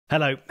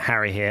Hello,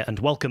 Harry here, and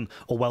welcome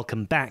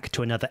back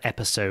to another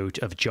episode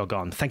of Jog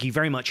On. Thank you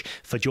very much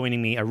for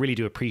joining me. I really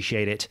do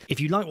appreciate it.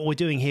 If you like what we're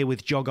doing here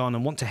with Jog On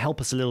and want to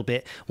help us a little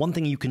bit, one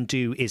thing you can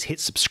do is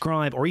hit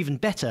subscribe, or even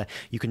better,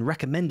 you can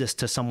recommend us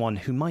to someone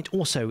who might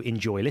also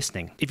enjoy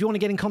listening. If you want to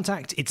get in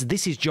contact, it's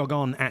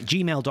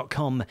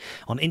thisisjogon@gmail.com.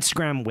 On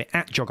Instagram, we're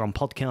at Jog On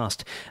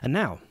Podcast. And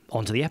now,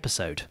 on to the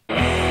episode.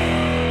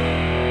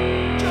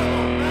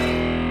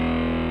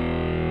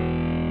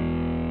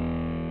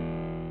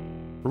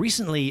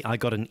 Recently, I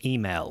got an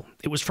email.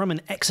 It was from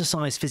an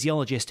exercise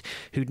physiologist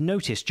who'd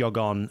noticed Jog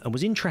On and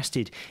was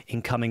interested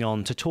in coming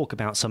on to talk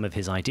about some of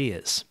his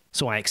ideas.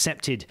 So I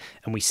accepted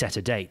and we set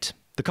a date.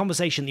 The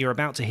conversation that you're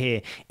about to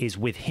hear is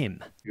with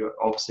him. You've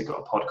obviously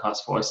got a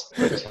podcast voice,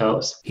 which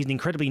helps. He's an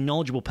incredibly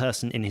knowledgeable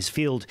person in his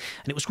field,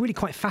 and it was really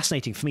quite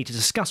fascinating for me to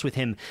discuss with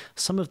him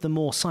some of the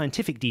more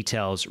scientific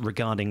details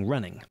regarding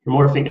running. You're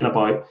more thinking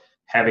about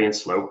heavy and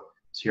slow.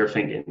 So you're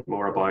thinking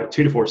more about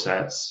 2 to 4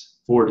 sets,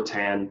 4 to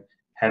 10,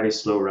 heavy,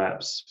 slow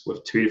reps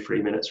with 2 to 3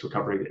 minutes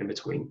recovery in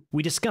between.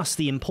 We discuss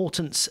the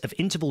importance of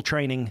interval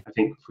training. I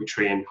think if we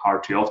train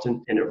hard too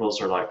often, intervals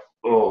are like,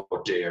 oh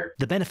dear.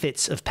 The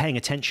benefits of paying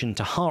attention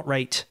to heart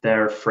rate.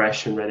 They're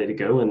fresh and ready to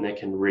go, and they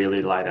can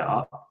really light it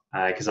up.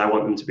 Because I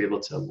want them to be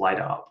able to light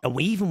it up. And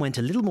we even went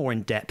a little more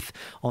in depth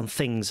on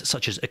things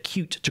such as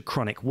acute to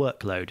chronic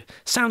workload.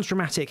 Sounds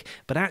dramatic,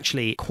 but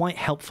actually quite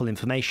helpful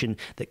information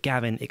that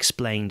Gavin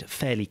explained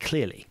fairly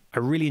clearly. I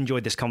really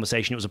enjoyed this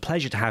conversation. It was a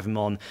pleasure to have him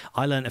on.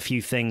 I learned a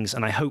few things,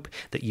 and I hope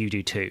that you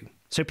do too.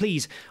 So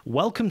please,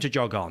 welcome to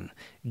Jog On,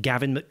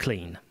 Gavin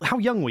McClean. How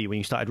young were you when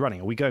you started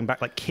running? Are we going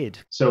back like kid?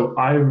 So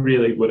I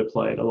really would have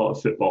played a lot of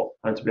football,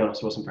 and to be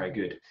honest, I wasn't very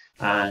good.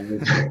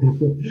 And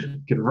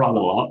could run a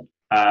lot.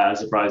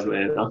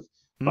 Surprisingly enough,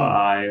 but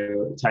I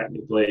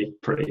technically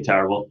pretty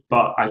terrible.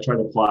 But I tried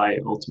to apply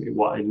ultimately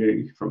what I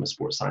knew from a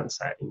sports science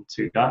setting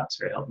to that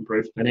to help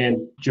improve. And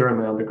then during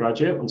my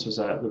undergraduate, once I was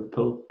at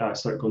Liverpool, I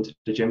started going to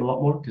the gym a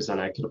lot more because then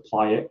I could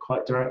apply it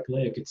quite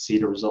directly. I could see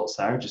the results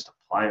there, just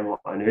applying what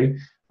I knew,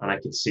 and I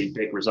could see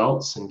big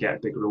results and get a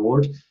big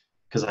reward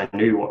because I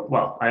knew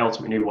I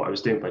ultimately knew what I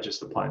was doing by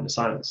just applying the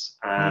science.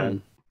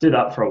 And did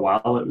that for a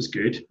while. It was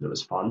good. It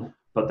was fun.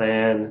 But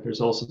then there's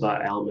also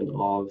that element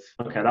of,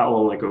 okay, that will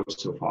only go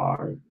so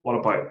far. What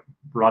about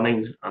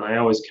running? And I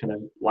always kind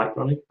of liked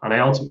running. And I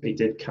ultimately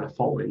did kind of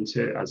fall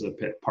into it as a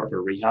bit part of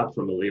a rehab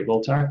from a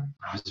labral tear.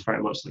 I was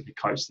very much like a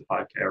couch to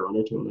 5K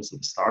runner doing this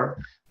at the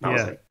start. That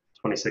was like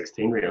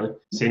 2016, really.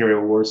 Seeing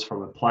rewards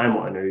from applying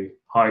what I knew,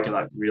 how could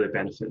that really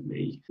benefit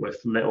me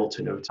with little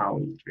to no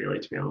talent, really,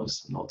 to be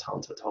honest, not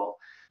talent at all.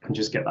 And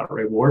just get that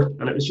reward.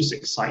 And it was just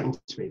exciting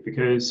to me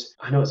because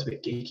I know it's a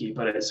bit geeky,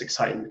 but it's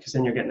exciting because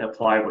then you're getting to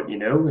apply what you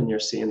know and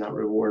you're seeing that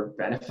reward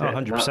benefit.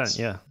 100%,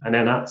 yeah. And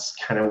then that's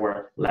kind of where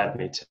it led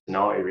me to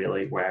now,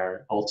 really,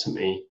 where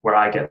ultimately where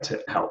I get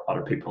to help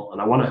other people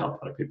and I want to help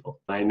other people.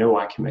 I know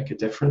I can make a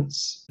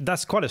difference.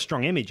 That's quite a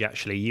strong image,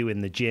 actually, you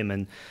in the gym.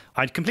 And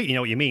I completely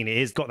know what you mean. It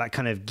has got that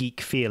kind of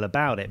geek feel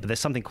about it, but there's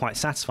something quite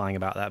satisfying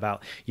about that,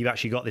 about you've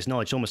actually got this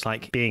knowledge, almost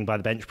like being by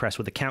the bench press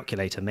with a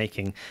calculator,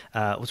 making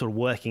sort of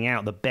working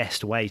out the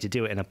best way to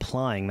do it and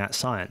applying that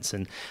science.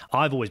 And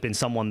I've always been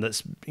someone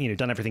that's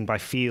done everything by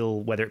feel,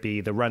 whether it be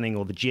the running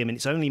or the gym. And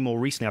it's only more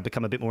recently I've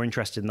become a bit more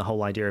interested in the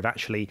whole idea of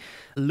actually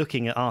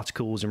looking at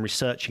articles and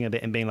researching a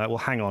bit and being like, well,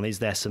 hang on, is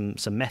there some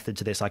method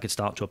to this I could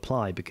start to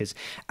apply? Because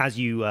as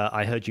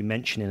I heard you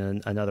mention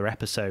in another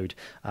episode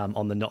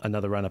on the Not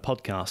Another Runner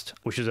podcast,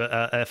 which was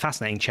a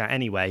fascinating chat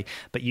anyway,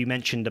 but you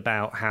mentioned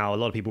about how a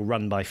lot of people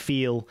run by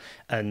feel,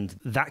 and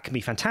that can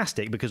be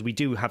fantastic because we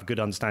do have a good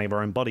understanding of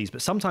our own bodies,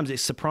 but sometimes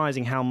it's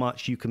surprising how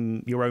much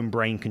your own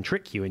brain can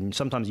trick you, and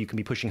sometimes you can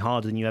be pushing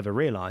harder than you ever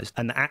realized.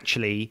 And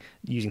actually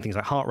using things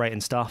like heart rate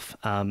and stuff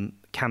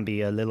can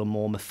be a little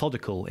more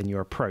methodical in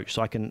your approach.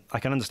 So I can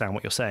understand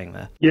what you're saying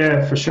there.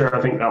 Yeah, for sure.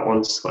 I think that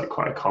one's like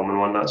quite a common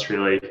one. That's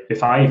really,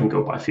 if I even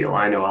go by feel,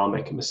 I know I'll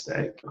make a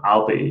mistake.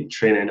 I'll be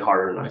training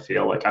harder than I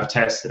feel. Like I've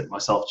tested it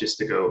myself just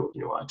to go,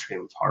 I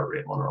train with heart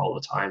rate monitor all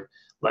the time.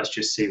 Let's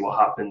just see what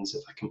happens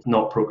if I can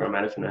not program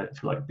anything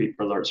for like beep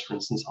alerts, for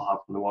instance. I'll have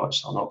on the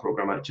watch. I'll not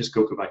program it. Just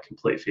go by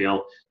complete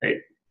feel.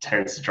 It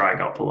tends to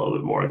drag up a little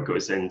bit more. It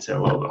goes into a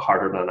little bit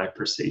harder than I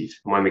perceive.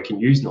 And when we can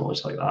use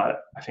knowledge like that,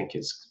 I think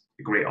it's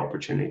a great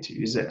opportunity to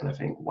use it. And I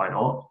think, why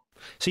not?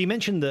 So you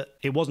mentioned that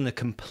it wasn't a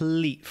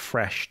complete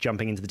fresh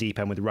jumping into the deep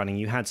end with running.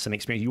 You had some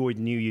experience. You already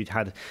knew you'd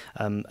had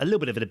a little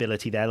bit of an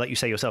ability there. Like you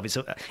say yourself,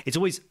 it's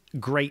always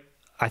great,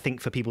 I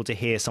think, for people to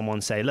hear someone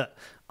say, look,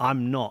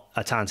 I'm not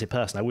a talented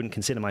person. I wouldn't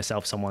consider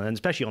myself someone. And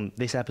especially on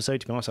this episode,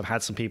 to be honest, I've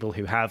had some people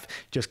who have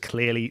just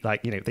clearly,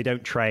 like, they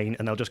don't train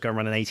and they'll just go and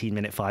run an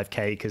 18-minute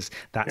 5K because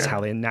that's how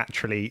they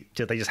naturally,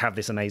 they just have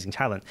this amazing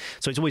talent.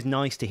 So it's always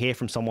nice to hear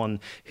from someone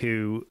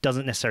who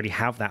doesn't necessarily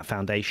have that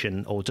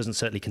foundation or doesn't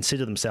certainly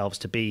consider themselves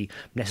to be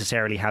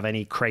necessarily have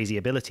any crazy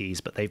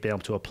abilities, but they've been able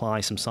to apply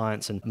some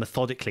science and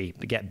methodically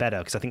get better.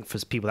 Because I think for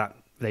people that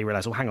they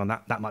realize, oh, hang on,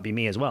 that might be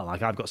me as well.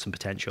 Like I've got some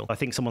potential. I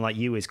think someone like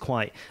you is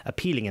quite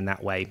appealing in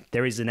that way.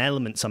 There is an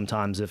element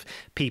sometimes of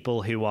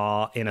people who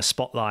are in a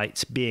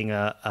spotlight being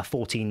a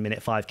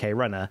 14-minute 5K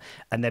runner,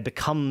 and there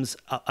becomes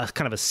a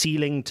kind of a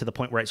ceiling to the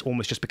point where it's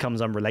almost just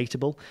becomes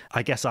unrelatable.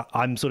 I guess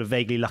I'm sort of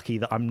vaguely lucky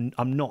that I'm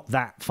not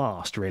that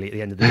fast really at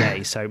the end of the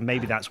day. So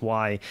maybe that's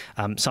why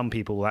some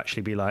people will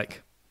actually be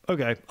like,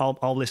 okay,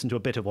 I'll listen to a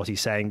bit of what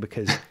he's saying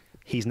because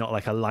he's not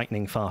like a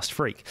lightning fast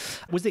freak.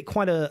 Was it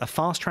quite a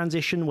fast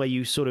transition where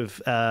you sort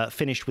of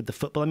finished with the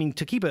football? I mean,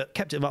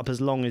 kept it up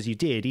as long as you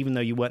did, even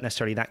though you weren't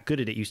necessarily that good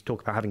at it. You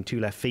talk about having 2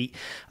 left feet.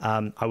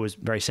 I was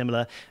very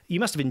similar. You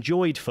must have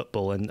enjoyed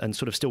football and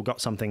sort of still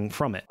got something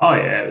from it. Oh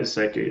yeah, it was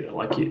so good.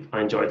 Like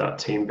I enjoyed that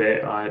team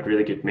bit. I had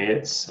really good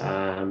mates,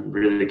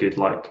 really good.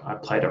 Like I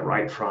played it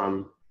right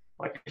from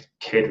like a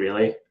kid,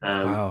 really.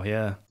 Wow,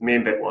 yeah. The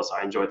main bit was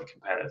I enjoyed the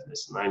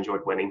competitiveness and I enjoyed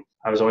winning.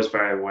 I was always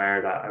very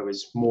aware that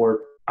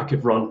I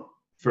could run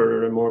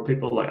for more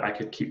people, like I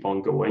could keep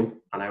on going.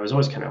 And I was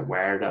always kind of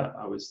aware that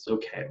I was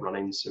okay at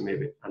running. So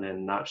maybe, and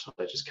then naturally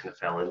I just kind of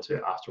fell into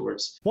it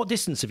afterwards. What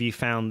distance have you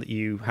found that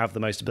you have the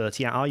most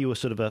ability at? Are you a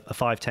sort of a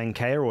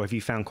 5-10K, or have you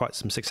found quite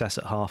some success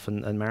at half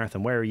and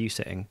marathon? Where are you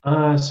sitting?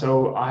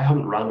 So I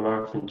haven't run a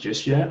marathon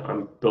just yet.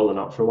 I'm building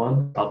up for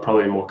one. I'll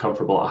probably be more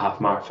comfortable at half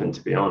marathon,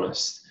 to be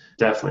honest.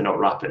 Definitely not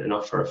rapid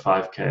enough for a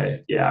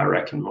 5K. Yeah, I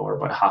reckon more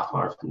about half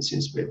marathon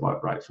seems to be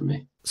about right for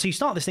me. So you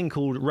start this thing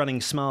called Running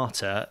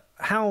Smarter.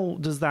 How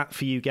does that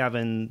for you,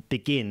 Gavin,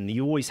 begin?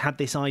 You always had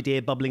this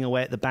idea bubbling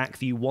away at the back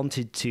that you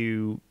wanted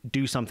to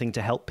do something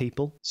to help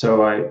people?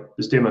 So I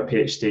was doing my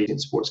PhD in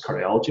sports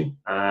cardiology,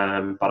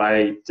 but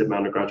I did my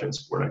undergraduate in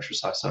sport and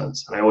exercise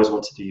science. And I always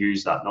wanted to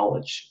use that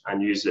knowledge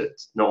and use it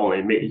not only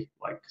in me,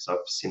 like because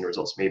I've seen the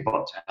results of me,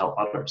 but to help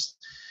others.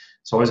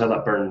 So I always had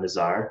that burning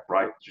desire,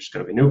 right? There's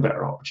going to be no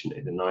better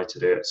opportunity than now to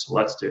do it. So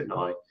let's do it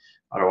now.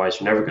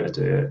 Otherwise, you're never going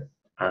to do it.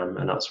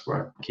 And that's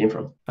where it came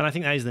from. And I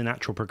think that is the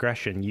natural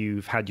progression.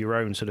 You've had your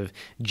own sort of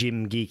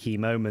gym geeky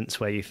moments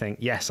where you think,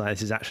 yes,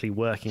 this is actually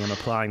working. I'm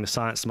applying the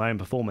science to my own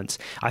performance.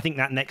 I think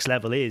that next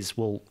level is,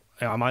 well,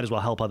 I might as well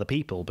help other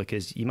people,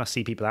 because you must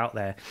see people out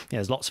there.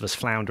 There's lots of us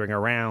floundering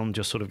around,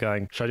 just sort of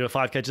going, should I do a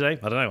 5K today?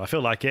 I don't know. I feel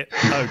like it.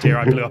 Oh dear,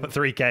 I blew up at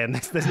 3K, and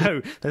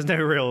there's no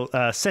real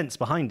sense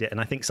behind it. And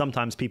I think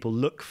sometimes people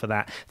look for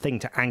that thing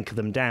to anchor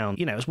them down.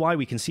 It's why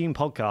we consume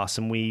podcasts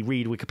and we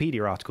read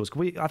Wikipedia articles.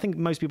 I think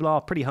most people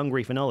are pretty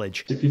hungry for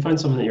knowledge. If you find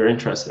something that you're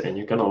interested in,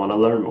 you're going to want to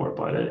learn more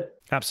about it.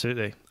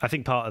 Absolutely. I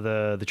think part of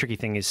the tricky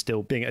thing is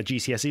still being at a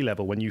GCSE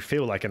level when you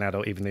feel like an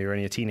adult, even though you're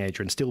only a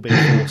teenager, and still being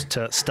forced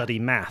to study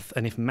math.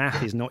 And if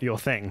math is not your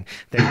thing,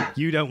 then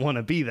you don't want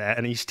to be there,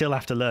 and you still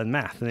have to learn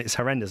math, and it's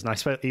horrendous. And I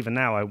suppose even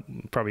now I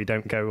probably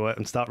don't go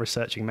and start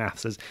researching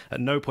maths. As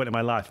at no point in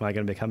my life am I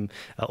going to become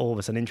all of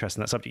a sudden interested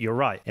in that subject. You're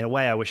right. In a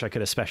way, I wish I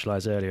could have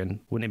specialised earlier, and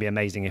wouldn't it be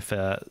amazing if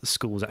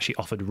schools actually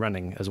offered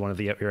running as one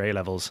of your A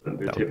levels? Wouldn't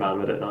be too bad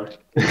with it now.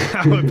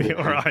 That would be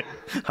all right.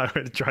 I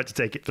would have tried to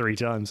take it 3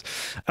 times.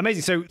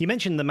 Amazing. So you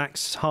mentioned the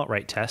max heart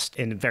rate test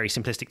in very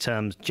simplistic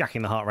terms,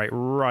 jacking the heart rate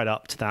right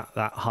up to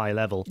that high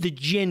level. The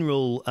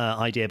general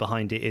idea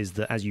behind it is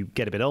that as you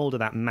get a bit older,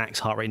 that max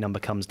heart rate number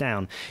comes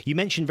down. You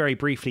mentioned very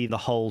briefly the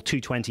whole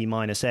 220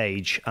 minus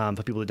age.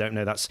 For people that don't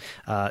know, that's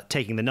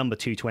taking the number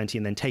 220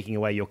 and then taking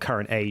away your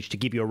current age to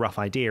give you a rough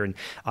idea. And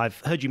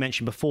I've heard you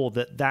mention before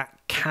that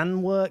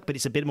can work, but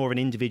it's a bit more of an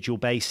individual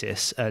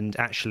basis, and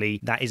actually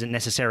that isn't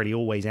necessarily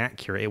always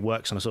accurate. It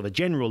works on a sort of a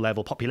general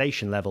level,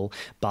 population level,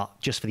 but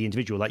just for the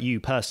individual, like you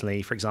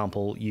personally, for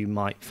example, you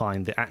might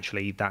find that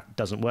actually that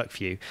doesn't work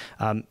for you.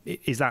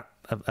 Is that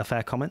a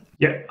fair comment?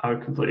 Yeah, I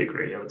would completely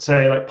agree. I would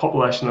say like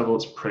population level,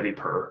 it's pretty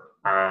poor.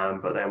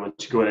 But then once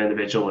you go in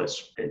individual,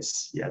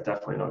 it's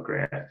definitely not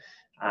great.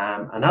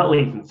 And that'll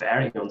even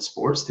vary on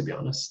sports, to be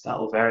honest.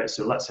 That'll vary.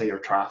 So let's say you're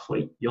a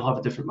triathlete, you'll have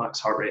a different max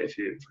heart rate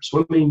for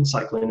swimming,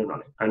 cycling, and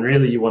running. And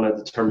really, you want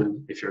to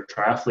determine if you're a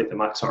triathlete, the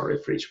max heart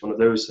rate for each one of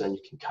those, and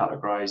you can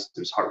categorize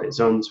those heart rate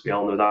zones. We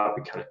all know that.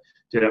 We kind of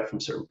do that from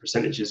certain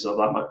percentages of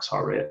that max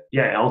heart rate.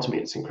 Yeah,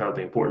 ultimately, it's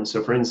incredibly important.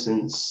 So for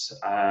instance,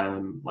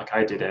 like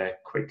I did a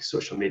quick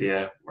social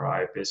media where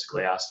I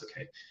basically asked,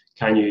 okay,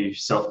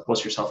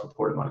 what's your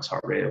self-reported max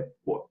heart rate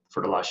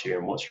for the last year,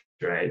 and what's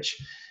your age?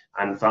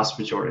 And the vast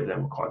majority of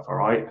them were quite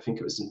far out. I think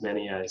it was as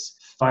many as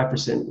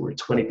 5% were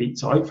 20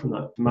 beats out from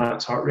that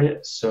max heart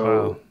rate.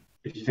 So wow.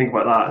 If you think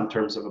about that in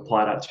terms of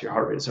apply that to your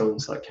heart rate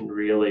zones, that can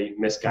really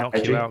misguide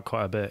knock you out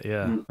quite a bit,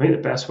 yeah. I think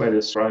the best way to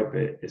describe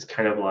it is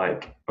kind of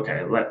like,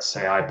 okay, let's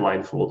say I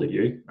blindfolded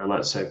you, and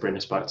let's say bring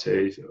us back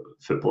to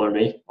footballer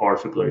me or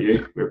footballer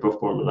you. We're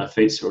both born with left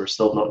feet, so we're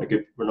not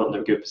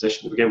in a good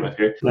position to begin with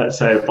here. Let's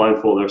say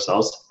blindfold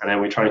ourselves, and then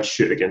we try and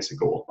shoot against a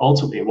goal.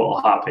 Ultimately, what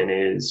will happen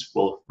is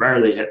we'll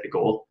rarely hit the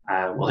goal,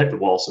 and we'll hit the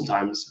wall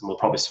sometimes, and we'll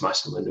probably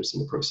smash some windows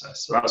in the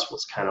process. So that's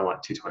what's kind of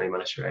like 220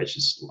 minus your age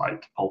is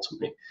like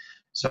ultimately.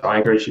 So I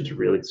encourage you to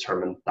really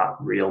determine that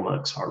real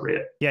max heart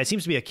rate. Yeah, it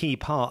seems to be a key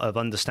part of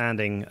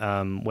understanding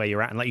where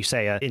you're at. And like you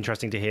say,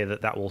 interesting to hear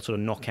that that will sort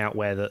of knock out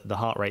where the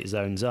heart rate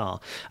zones are.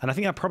 And I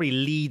think that probably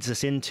leads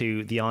us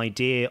into the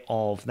idea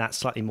of that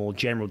slightly more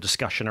general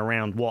discussion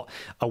around what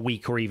a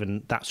week or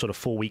even that sort of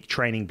 4-week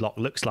training block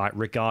looks like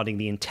regarding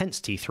the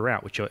intensity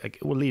throughout, which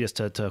will lead us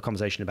to a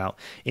conversation about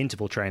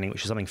interval training,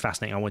 which is something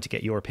fascinating I want to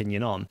get your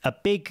opinion on. A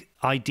big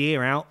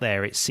idea out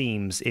there, it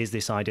seems, is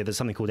this idea there's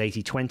something called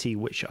 80-20,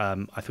 which I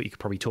thought you could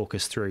probably talk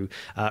us through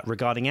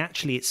regarding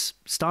actually it's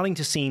starting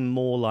to seem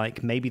more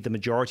like maybe the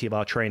majority of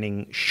our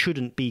training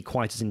shouldn't be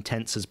quite as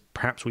intense as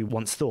perhaps we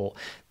once thought.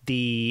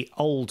 The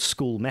old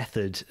school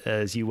method,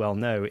 as you well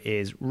know,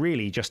 is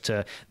really just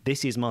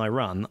this is my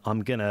run.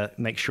 I'm going to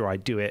make sure I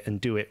do it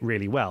and do it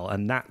really well.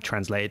 And that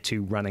translated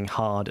to running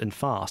hard and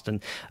fast.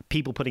 And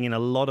people putting in a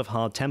lot of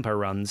hard tempo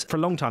runs. For a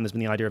long time, there's been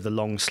the idea of the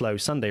long, slow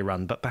Sunday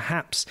run. But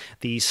perhaps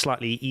these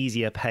slightly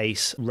easier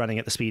pace, running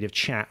at the speed of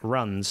chat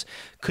runs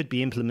could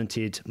be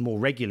implemented more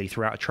regularly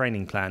throughout a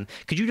training plan.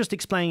 Could you just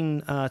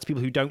explain to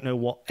people who don't know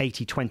what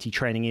 80-20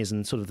 training is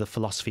and sort of the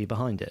philosophy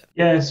behind it?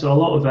 Yeah, so a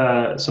lot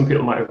of some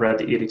people might have read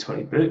the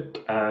 80-20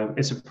 book.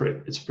 It's a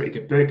pretty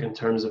good book in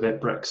terms of it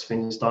breaks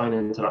things down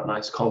into that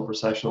nice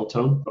conversational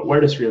tone. But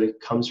where this really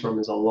comes from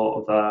is a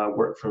lot of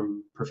work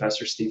from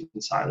Professor Stephen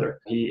Seiler.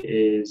 He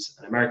is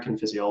an American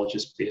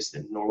physiologist based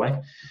in Norway.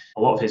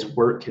 A lot of his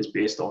work is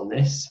based on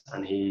this,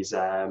 and he's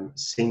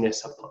seen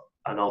this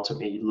and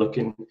ultimately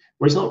looking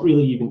where he's not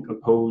really even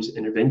proposed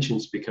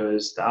interventions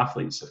because the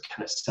athletes have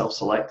kind of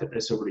self-selected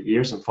this over the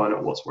years and found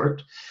out what's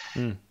worked.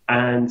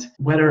 And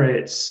whether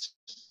it's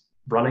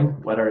running,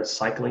 whether it's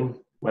cycling,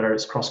 whether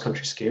it's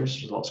cross-country skiers,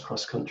 there's lots of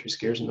cross-country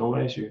skiers in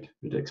Norway, as you'd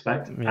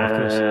expect.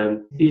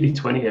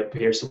 80-20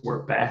 appears to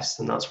work best,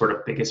 and that's where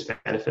the biggest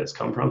benefits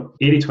come from.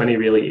 80-20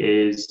 really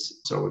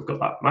is, so we've got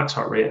that max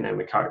heart rate, and then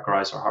we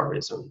categorize our heart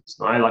rate zones.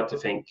 Now, I like to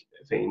think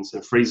things in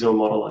a free zone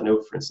model. I know,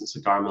 for instance,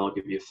 the Garmin will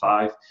give you a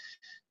 5,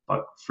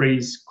 but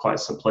free's quite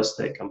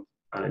simplistic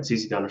and it's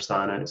easy to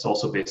understand, and it's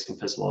also based on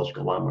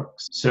physiological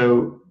landmarks.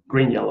 So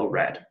green, yellow,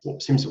 red.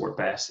 What seems to work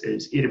best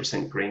is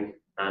 80% green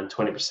and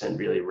 20%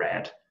 really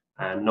red,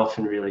 and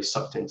nothing really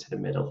sucked into the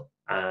middle.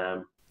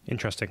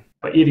 Interesting.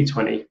 But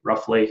 80-20,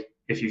 roughly,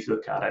 if you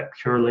look at it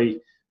purely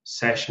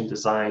session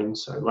design,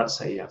 so let's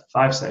say you have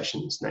 5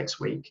 sessions next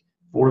week,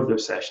 4 of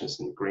those sessions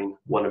in the green,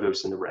 1 of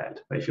those in the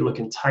red. But if you look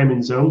in time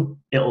and zone,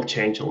 it'll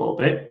change a little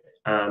bit.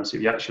 So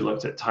if you actually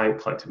looked at time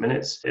collected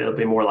minutes, it'll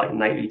be more like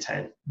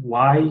 90-10.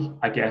 Why,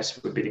 I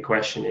guess, would be the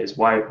question is,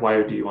 why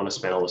do you want to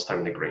spend all this time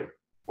in the green?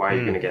 Why are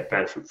you going to get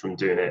benefit from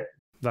doing it?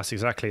 That's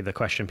exactly the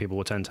question people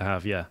will tend to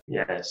have, yeah.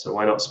 Yeah, so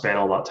why not spend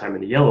all that time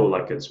in the yellow,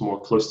 like it's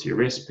more close to your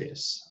race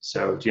pace?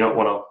 So do you not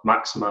want to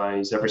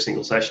maximize every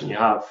single session you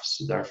have,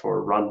 so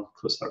therefore run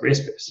close to that race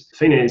pace? The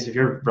thing is, if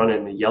you're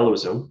running the yellow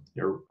zone,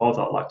 you're above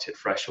that lactate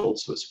threshold,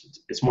 so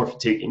it's more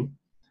fatiguing.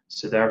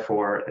 So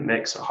therefore, it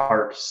makes it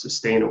hard to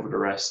sustain over the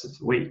rest of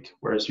the week.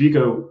 Whereas if you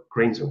go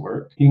green zone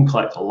work, you can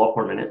collect a lot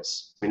more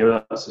minutes. We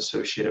know that's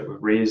associated with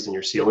raised in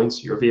your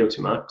ceilings, your VO2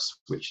 max,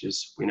 which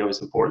we know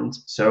is important.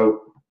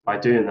 So by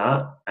doing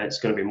that, it's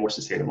going to be more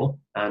sustainable,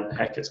 and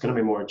heck, it's going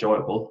to be more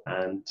enjoyable,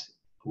 and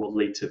will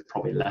lead to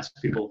probably less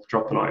people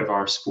dropping out of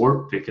our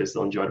sport because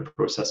they'll enjoy the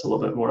process a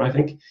little bit more, I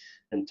think,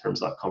 in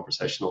terms of that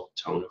conversational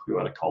tone, if we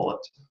want to call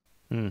it.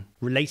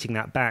 Relating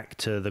that back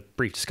to the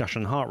brief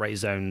discussion on heart rate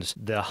zones,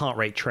 the heart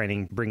rate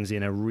training brings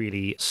in a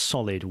really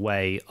solid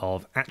way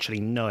of actually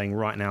knowing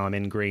right now I'm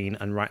in green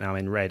and right now I'm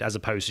in red, as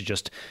opposed to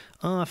just,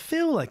 I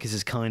feel like this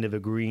is kind of a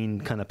green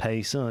kind of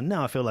pace.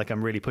 Now I feel like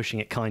I'm really pushing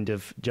it kind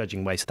of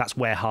judging way. So that's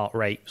where heart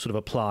rate sort of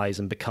applies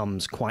and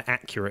becomes quite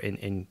accurate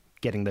in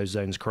getting those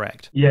zones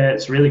correct. Yeah,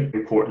 it's really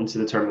important to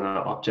determine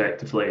that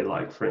objectively.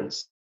 Like, for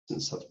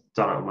instance, I've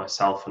done it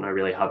myself and I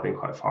really have been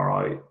quite far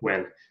out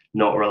when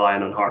not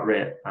relying on heart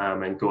rate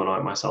and going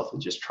out myself and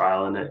just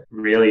trialing it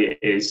really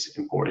is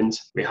important.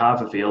 We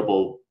have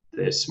available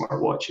the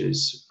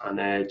smartwatches and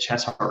the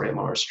chest heart rate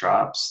monitor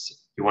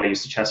straps. You want to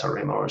use the chest heart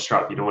rate monitor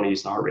strap, you don't want to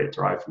use the heart rate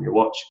derived from your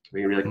watch. It can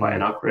be really quite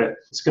inaccurate.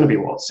 It's going to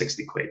be,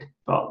 60 quid,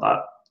 but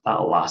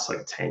that'll last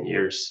like 10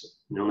 years.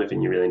 The only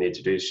thing you really need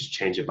to do is just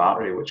change a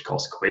battery, which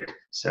costs a quid.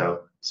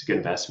 So it's a good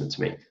investment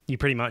to me. You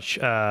pretty much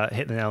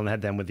hit the nail on the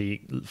head then with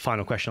the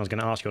final question I was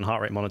going to ask you on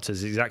heart rate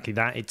monitors. Exactly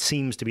that. It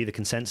seems to be the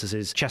consensus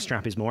is chest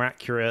strap is more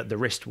accurate. The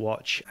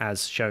wristwatch,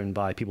 as shown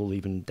by people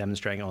even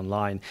demonstrating it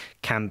online,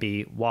 can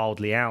be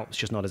wildly out. It's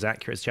just not as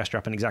accurate as chest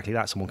strap. And exactly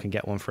that, someone can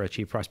get one for a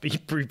cheap price. But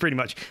pretty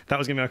much that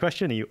was going to be my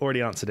question. And you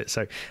already answered it.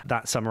 So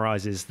that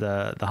summarizes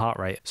the heart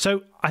rate.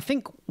 So I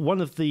think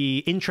one of the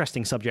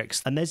interesting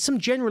subjects, and there's some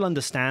general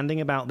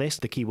understanding about this,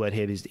 the key word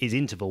here is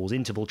intervals,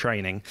 interval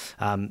training,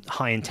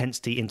 high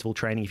intensity intensity interval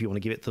training, if you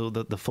want to give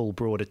it the full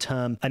broader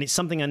term. And it's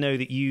something I know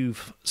that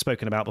you've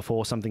spoken about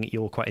before, something that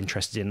you're quite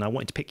interested in. And I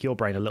wanted to pick your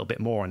brain a little bit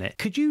more on it.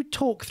 Could you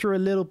talk through a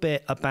little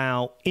bit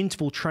about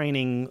interval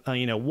training,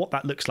 what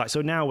that looks like?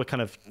 So now we're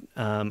kind of,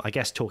 I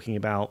guess, talking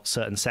about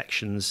certain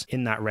sections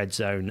in that red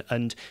zone.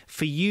 And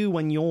for you,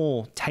 when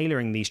you're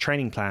tailoring these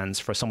training plans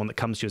for someone that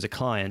comes to you as a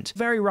client,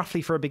 very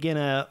roughly for a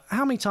beginner,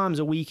 how many times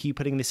a week are you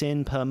putting this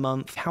in per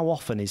month? How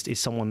often is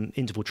someone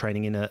interval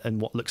training in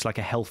what looks like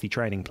a healthy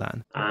training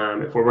plan?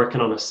 If we're working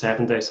on a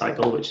 7-day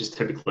cycle, which is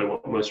typically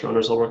what most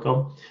runners will work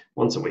on,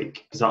 once a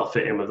week, because that'll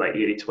fit in with like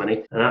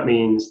 80-20. And that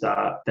means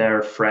that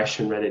they're fresh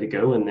and ready to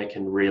go and they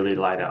can really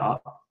light it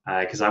up.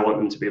 Because I want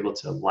them to be able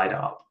to light it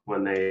up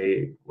when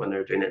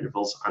they're doing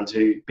intervals and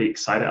to be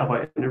excited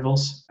about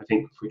intervals. I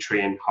think if we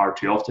train hard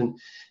too often,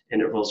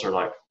 intervals are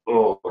like,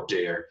 oh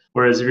dear.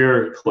 Whereas if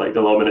you're like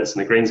the low minutes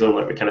in the green zone,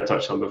 like we kind of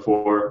touched on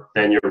before,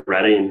 then you're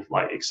ready and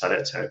like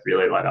excited to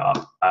really light it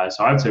up.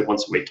 So I would say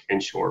once a week in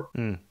short.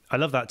 I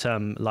love that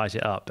term, light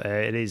it up.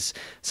 It is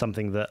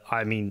something that,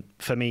 I mean,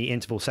 for me,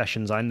 interval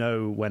sessions, I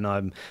know when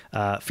I'm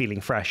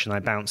feeling fresh and I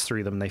bounce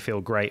through them and they feel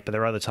great. But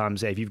there are other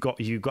times, if you've got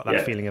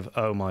that feeling of,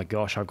 oh my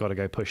gosh, I've got to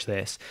go push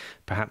this.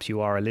 Perhaps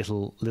you are a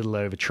little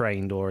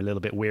overtrained or a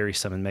little bit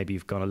wearisome, and maybe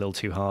you've gone a little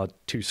too hard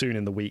too soon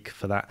in the week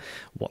for that,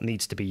 what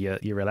needs to be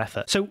your real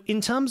effort. So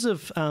in terms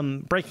of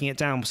breaking it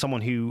down for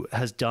someone who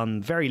has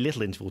done very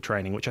little interval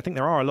training, which I think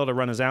there are a lot of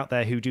runners out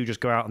there who do just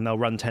go out and they'll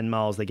run 10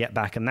 miles, they get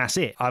back and that's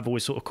it. I've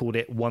always sort of called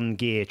it one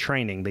gear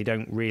training. They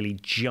don't really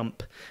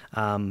jump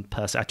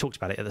per se. I talked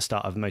about it at the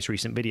start of the most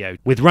recent video.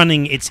 With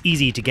running, it's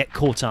easy to get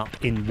caught up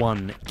in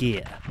one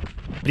gear.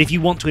 But if you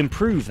want to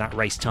improve that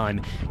race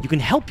time, you can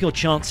help your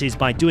chances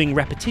by doing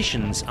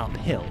repetitions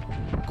uphill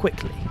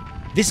quickly.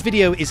 This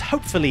video is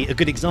hopefully a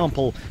good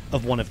example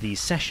of one of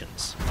these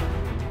sessions.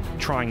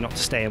 Trying not to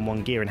stay in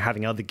one gear and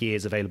having other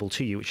gears available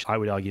to you, which I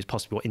would argue is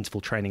possibly what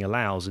interval training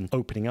allows, and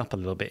opening up a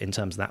little bit in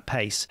terms of that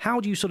pace. How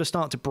do you sort of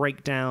start to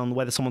break down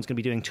whether someone's going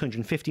to be doing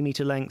 250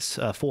 meter lengths,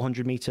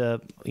 400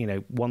 meter,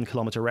 1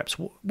 kilometer reps?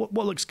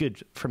 What looks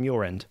good from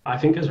your end? I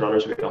think as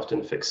runners, we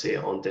often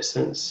fixate on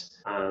distance,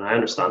 and I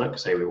understand it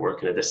because we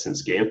work in a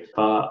distance game,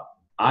 but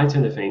I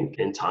tend to think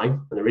in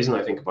time. And the reason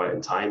I think about it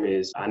in time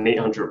is an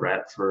 800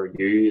 rep for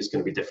you is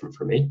going to be different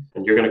for me,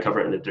 and you're going to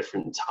cover it in a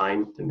different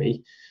time than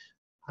me.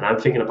 And I'm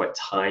thinking about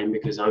time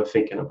because I'm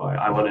thinking about,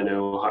 I want to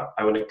know how,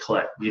 I want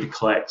to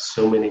collect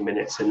so many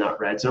minutes in that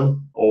red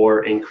zone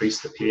or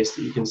increase the pace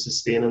that you can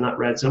sustain in that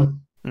red zone.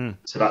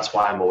 So that's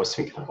why I'm always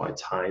thinking about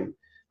time.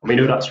 And we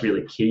know that's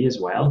really key as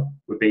well,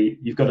 would be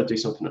you've got to do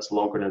something that's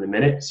longer than a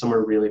minute,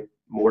 somewhere really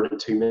more than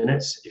 2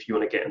 minutes if you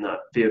want to get in that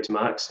VO2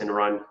 max in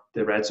around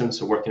the red zone,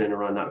 so working in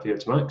around that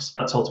VO2 max.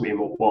 That's ultimately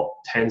what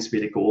tends to be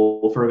the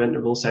goal for an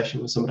interval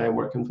session with somebody I'm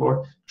working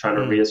for, trying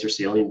to raise their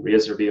ceiling,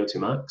 raise their VO2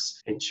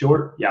 max. In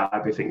short,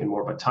 I'd be thinking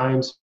more about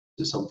times.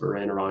 So somewhere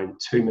in around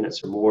 2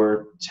 minutes or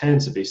more,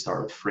 tends to be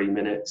starting with 3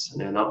 minutes,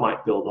 and then that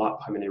might build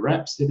up how many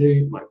reps they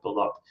do, might build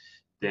up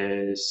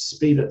the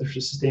speed that they're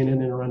sustaining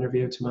in around their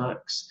VO2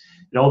 max.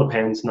 It all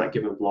depends on that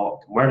given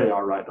block and where they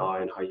are right now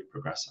and how you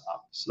progress it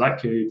up. So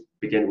that could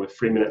begin with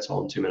 3 minutes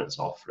on, 2 minutes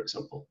off, for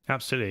example.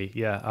 Absolutely.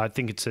 Yeah. I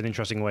think it's an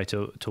interesting way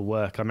to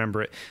work. I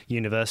remember at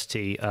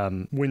university,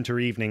 winter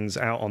evenings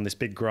out on this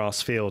big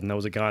grass field, and there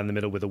was a guy in the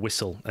middle with a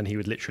whistle, and he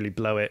would literally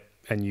blow it,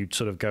 and you'd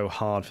sort of go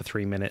hard for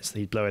 3 minutes,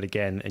 he'd blow it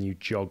again, and you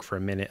jog for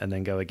a minute and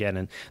then go again.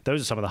 And those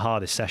are some of the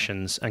hardest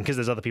sessions. And because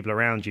there's other people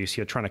around you, so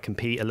you're trying to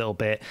compete a little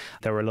bit,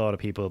 there were a lot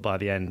of people by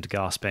the end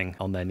gasping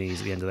on their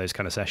knees at the end of those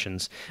kind of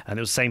sessions. And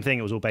it was the same thing.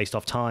 It was all based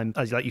off time.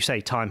 As like you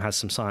say, time has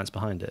some science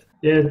behind it.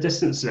 Yeah,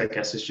 distance, I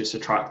guess, is just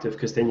attractive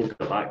because then you've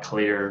got that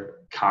clear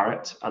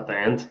carrot at the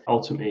end.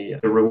 Ultimately,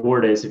 the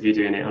reward is if you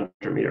do an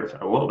 800 meter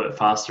a little bit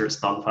faster, it's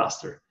done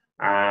faster.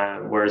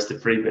 Whereas the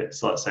 3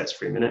 minutes, let's say it's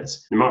 3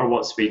 minutes, no matter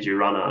what speed you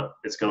run at,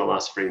 it's going to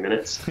last 3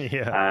 minutes.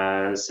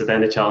 So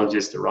then the challenge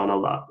is to run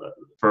on that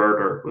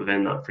further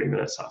within that 3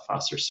 minutes at a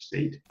faster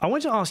speed. I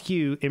want to ask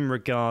you in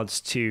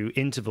regards to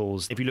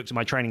intervals. If you looked at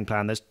my training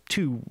plan, there's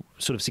two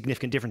sort of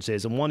significant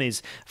differences. And one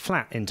is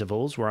flat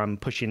intervals, where I'm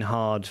pushing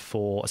hard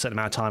for a certain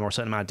amount of time or a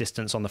certain amount of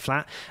distance on the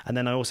flat. And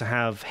then I also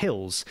have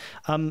hills.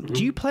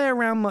 Do you play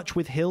around much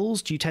with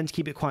hills? Do you tend to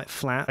keep it quite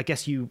flat? I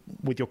guess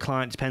with your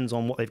client, depends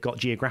on what they've got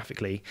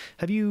geographically.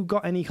 Have you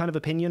got any kind of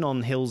opinion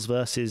on hills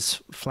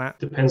versus flat?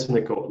 Depends on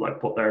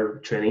what they're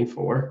training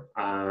for.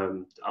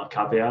 I'll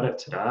caveat it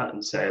to that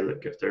and say,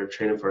 look, if they're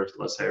training for,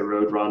 let's say, a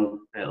road run,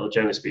 it'll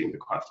generally speaking be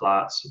quite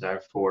flat. So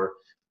therefore,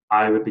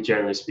 I would be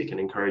generally speaking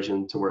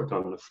encouraging to work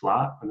on the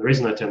flat. And the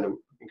reason I tend to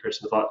encourage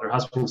the flat, there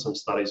has been some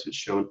studies which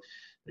shown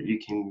that you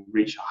can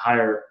reach a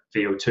higher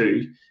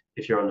VO2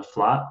 if you're on the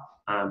flat.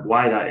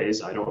 Why that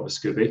is, I don't have a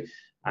Scooby.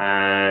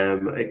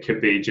 It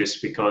could be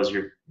just because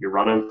you're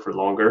running for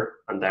longer,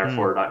 and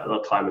therefore that'll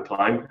climb and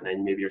climb, and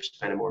then maybe you're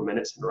spending more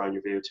minutes in around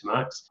your VO2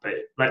 max. But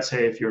let's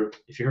say if you're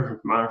a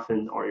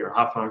marathon or you're a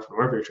half marathon,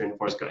 wherever you're training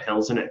for, it's got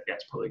hills in it, yeah,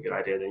 it's probably a good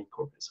idea to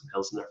incorporate some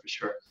hills in there for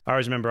sure. I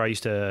always remember I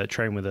used to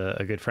train with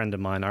a good friend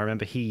of mine. I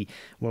remember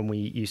when we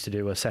used to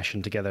do a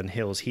session together in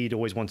hills, he'd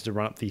always wanted to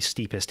run up the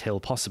steepest hill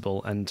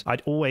possible, and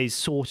I'd always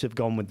sort of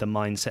gone with the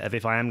mindset of,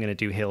 if I am going to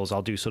do hills,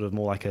 I'll do sort of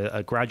more like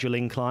a gradual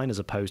incline as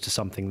opposed to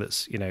something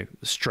that's,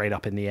 straight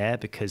up in the air,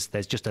 because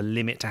there's just a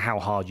limit to how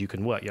hard you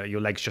can work.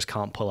 Your legs just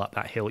can't pull up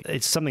that hill.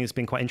 It's something that's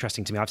been quite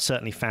interesting to me. I've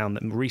certainly found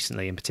that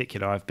recently in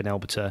particular, I've been able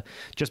to,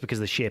 just because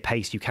of the sheer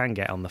pace you can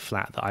get on the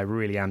flat, that I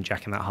really am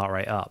jacking that heart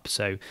rate up.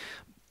 So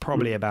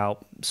probably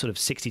about sort of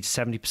 60 to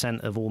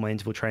 70% of all my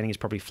interval training is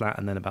probably flat,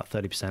 and then about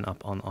 30%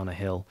 up on a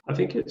hill. I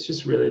think it's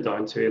just really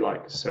down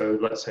to so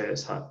let's say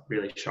it's that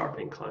really sharp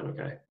incline,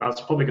 okay?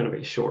 That's probably going to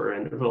be a shorter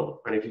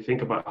interval. And if you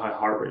think about how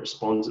heart rate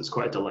responds, it's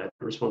quite a delayed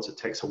response. It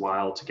takes a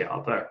while to get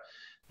up there.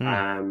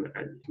 And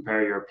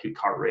compare your peak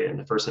heart rate in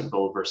the first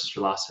interval versus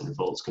your last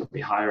interval, it's going to be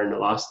higher in the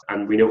last.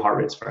 And we know heart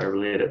rate's very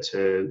related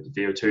to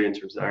VO2 in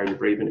terms of air in your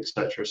breathing,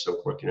 etc.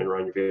 So working in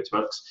around your VO2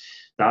 max,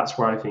 that's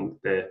where I think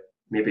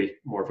maybe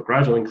more of a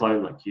gradual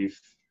incline, like you've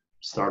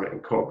started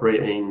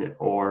incorporating,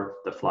 or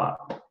the flat,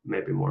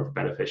 maybe more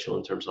beneficial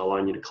in terms of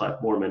allowing you to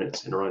collect more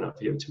minutes in around that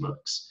VO2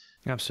 max.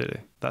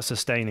 Absolutely. That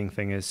sustaining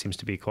thing seems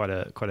to be quite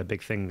a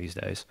big thing these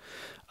days.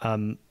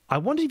 I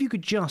wondered if you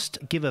could just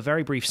give a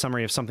very brief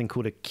summary of something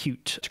called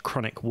acute to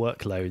chronic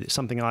workload. It's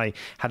something I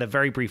had a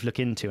very brief look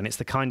into, and it's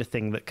the kind of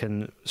thing that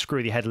can screw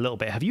your head a little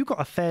bit. Have you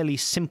got a fairly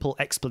simple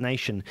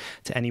explanation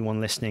to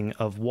anyone listening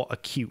of what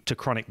acute to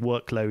chronic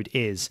workload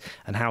is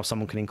and how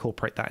someone can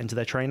incorporate that into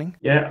their training?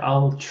 Yeah,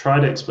 I'll try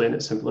to explain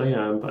it simply,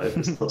 but if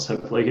it's not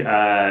simply,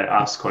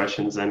 ask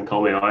questions and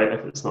call me out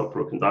if it's not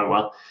broken down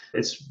well.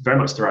 It's very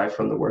much derived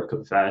from the work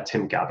of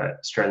Tim Gabbett,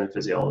 Australian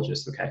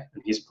physiologist, okay?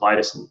 And he's applied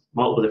this in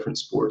multiple different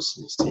sports,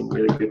 and he's seen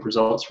really good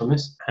results from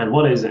this. And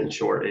what is it in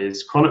short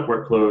is chronic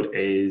workload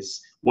is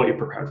what you're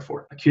prepared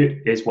for.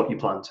 Acute is what you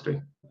plan to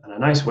do. And a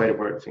nice way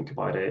to think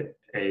about it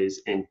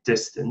is in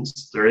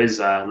distance. There is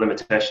a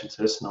limitation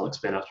to this, and I'll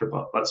explain after,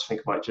 but let's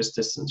think about just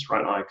distance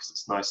right now, because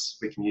it's nice.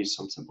 We can use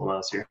some simple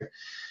maths here.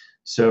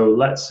 So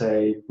let's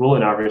say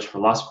rolling average for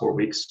the last 4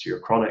 weeks to your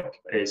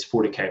chronic is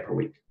 40K per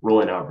week,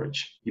 rolling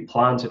average. You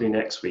plan to do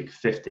next week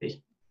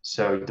 50.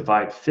 So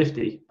divide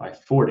 50 by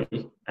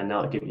 40, and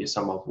that'll give you a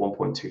sum of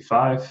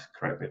 1.25.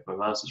 Correct me if my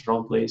maths is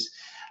wrong, please.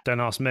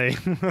 Don't ask me.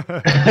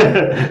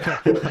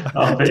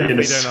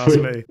 Definitely don't ask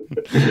me.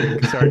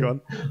 Sorry, go on.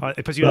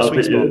 It puts you in a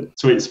sweet spot.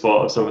 Sweet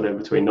spot of something in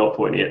between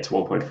 0.8 to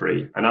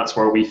 1.3. And that's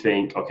where we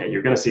think, okay,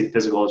 you're going to see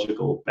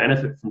physiological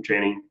benefit from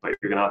training, but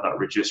you're going to have that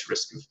reduced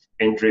risk of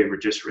injury,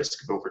 reduced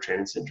risk of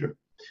overtraining syndrome.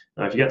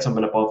 Now, if you get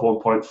something above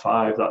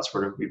 1.5, that's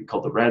where we would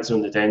call the red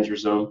zone, the danger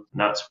zone.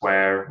 And that's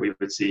where we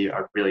would see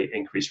a really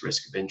increased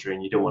risk of injury,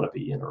 and you don't want to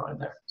be in around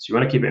there. So you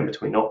want to keep it in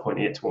between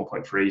 0.8 to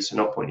 1.3. So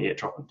 0.8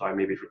 dropping down,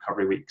 maybe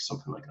recovery week,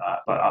 something like that,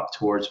 but up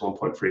towards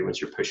 1.3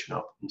 once you're pushing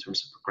up in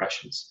terms of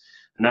progressions.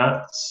 And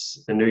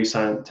that's the new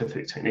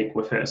scientific technique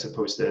with it, as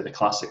opposed to the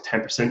classic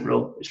 10%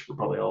 rule, which we're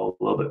probably all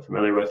a little bit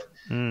familiar with.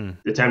 The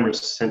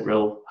 10%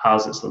 rule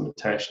has its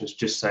limitations.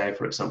 Just say,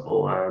 for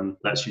example,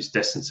 let's use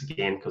distance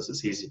again, because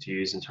it's easy to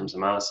use in terms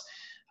of mass.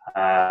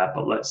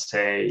 But let's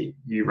say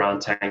you ran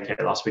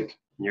 10K last week,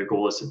 and your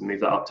goal is to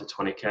move that up to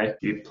 20K.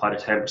 You apply the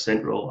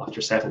 10% rule.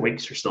 After 7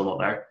 weeks, you're still not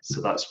there.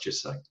 So that's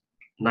just a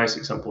nice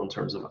example in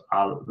terms of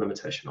a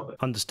limitation of it.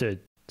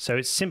 Understood. So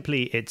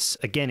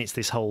it's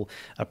this whole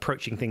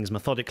approaching things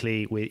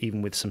methodically,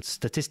 even with some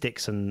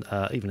statistics and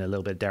even a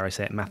little bit, dare I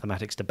say it,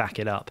 mathematics to back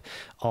it up,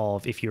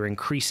 of if you're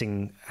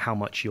increasing how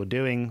much you're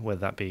doing,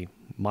 whether that be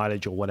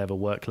mileage or whatever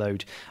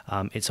workload,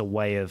 it's a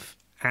way of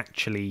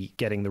actually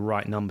getting the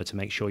right number to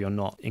make sure you're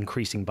not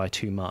increasing by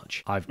too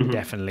much. I've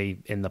definitely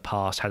in the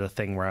past had a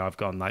thing where I've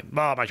gone like,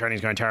 oh, my training's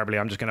going terribly,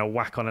 I'm just going to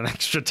whack on an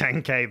extra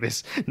 10K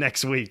this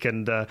next week.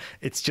 And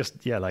it's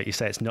just, yeah, like you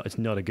say, it's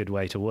not a good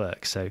way to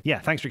work. So yeah,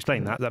 thanks for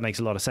explaining that. That makes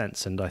a lot of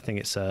sense. And I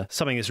think it's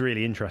something that's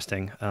really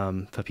interesting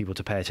for people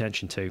to pay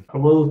attention to. I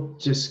will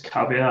just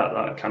caveat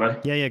that, can I?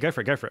 Yeah, go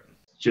for it.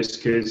 Just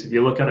because if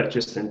you look at it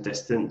just in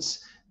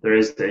distance, there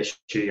is the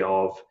issue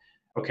of,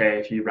 okay,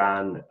 if you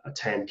ran a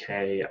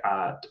 10K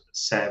at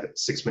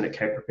 6-minute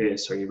K per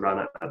pace, or you ran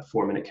it at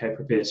 4-minute K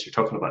per pace, you're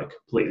talking about a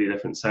completely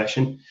different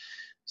session.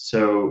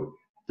 So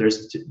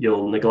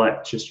you'll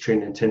neglect just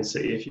training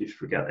intensity if you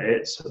forget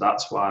it. So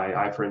that's why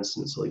I, for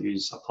instance, will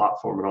use an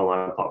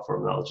online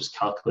platform that'll just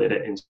calculate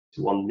it into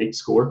one neat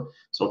score.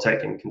 So I'll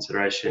take into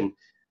consideration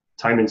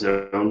time in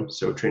zone,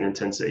 so training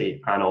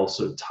intensity, and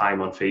also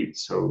time on feet,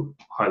 so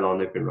how long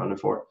they've been running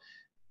for.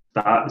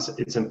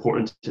 It's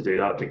important to do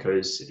that,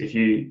 because if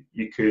you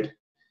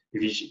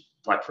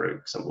like, for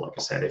example, like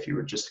I said, if you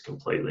were just to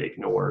completely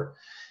ignore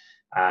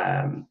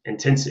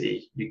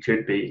intensity, you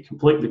could be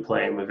completely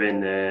playing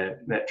within the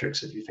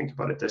metrics if you think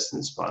about a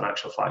distance, but in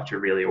actual fact, you're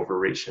really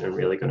overreaching and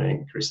really going to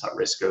increase that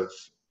risk of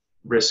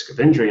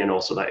injury, and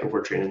also that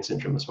overtraining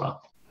syndrome as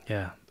well.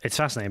 Yeah, It's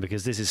fascinating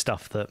because this is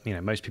stuff that,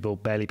 most people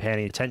barely pay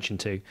any attention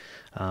to.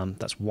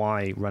 That's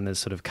why runners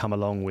sort of come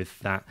along with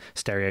that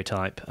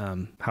stereotype,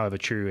 however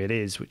true it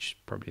is, which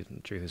probably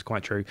isn't true, is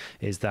quite true,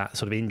 is that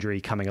sort of injury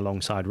coming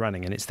alongside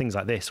running. And it's things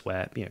like this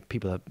where,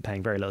 people are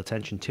paying very little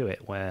attention to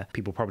it, where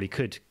people probably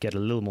could get a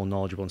little more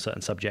knowledgeable on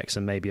certain subjects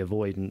and maybe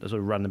avoid and sort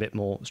of run a bit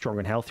more stronger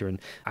and healthier. And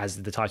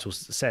as the title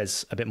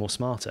says, a bit more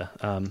smarter,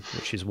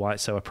 which is why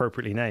it's so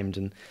appropriately named.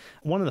 And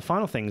one of the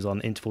final things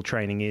on interval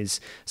training is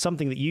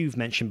something that you've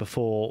mentioned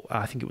before.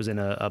 I think it was in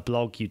a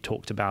blog you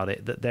talked about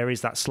it, that there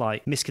is that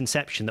slight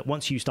misconception that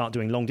once you start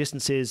doing long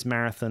distances,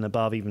 marathon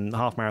above, even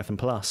half marathon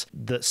plus,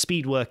 that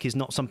speed work is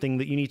not something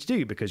that you need to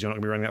do because you're not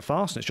going to be running that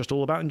fast and it's just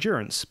all about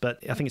endurance. But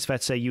I think it's fair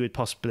to say you would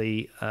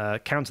possibly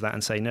counter that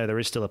and say, no, there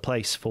is still a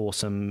place for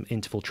some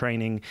interval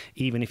training,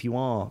 even if you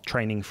are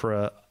training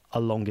for a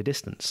longer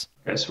distance.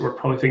 Okay, so we're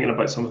probably thinking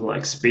about something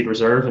like speed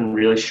reserve and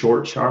really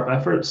short, sharp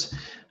efforts.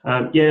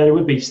 There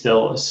would be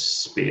still a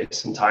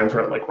space and time for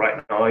it. Like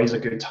right now is a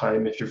good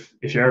time if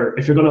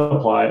you're going to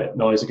apply it.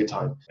 Now is a good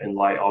time in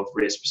light of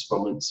race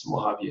postponements and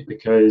what have you,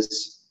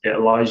 because it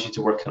allows you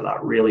to work at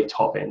that really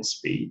top end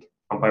speed.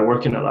 And by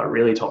working at that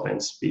really top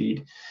end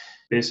speed,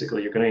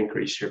 basically you're going to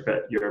increase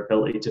your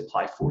ability to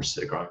apply force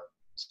to the ground.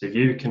 So if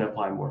you can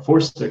apply more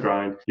force to the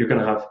ground, you're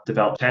going to have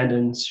developed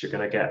tendons, you're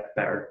going to get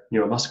better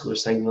neuromuscular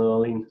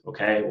signaling.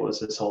 Okay, what does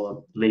this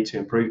all lead to?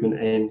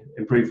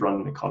 Improved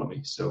running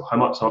economy. So how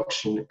much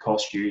oxygen it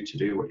costs you to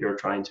do what you're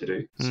trying to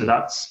do. So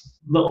that's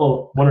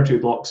little 1 or 2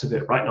 blocks of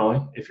it right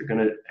now. If you're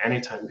going to,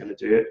 anytime going to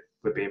do it,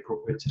 would be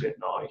appropriate to do it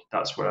now.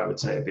 That's where I would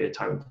say would be a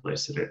time and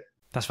place to do it.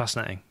 That's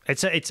fascinating.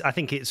 I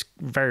think it's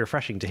very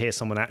refreshing to hear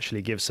someone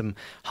actually give some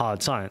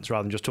hard science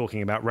rather than just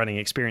talking about running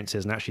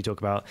experiences and actually talk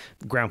about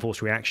ground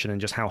force reaction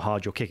and just how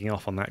hard you're kicking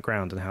off on that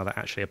ground and how that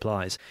actually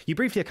applies. You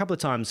briefly a couple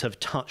of times have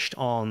touched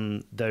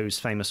on those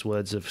famous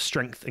words of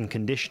strength and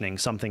conditioning,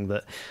 something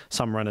that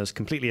some runners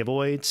completely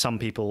avoid. Some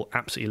people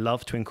absolutely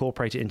love to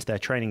incorporate it into their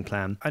training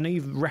plan. I know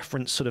you've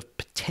referenced sort of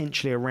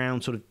potentially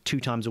around sort of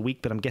 2 times a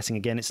week, but I'm guessing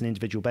again, it's an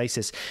individual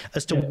basis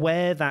as to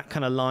where that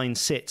kind of line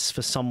sits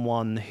for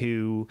someone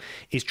who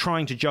is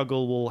trying to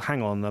juggle, well,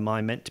 hang on, am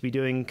I meant to be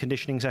doing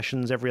conditioning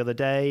sessions every other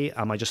day?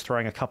 Am I just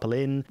throwing a couple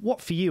in?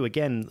 What for you,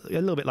 again, a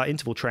little bit like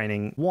interval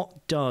training,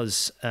 what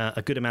does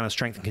a good amount of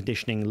strength and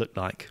conditioning look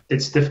like?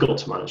 It's difficult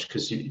to manage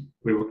because we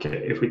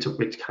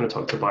kind of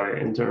talked about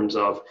it in terms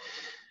of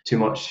too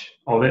much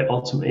of it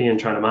ultimately and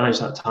trying to manage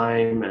that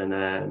time,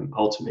 and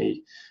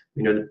ultimately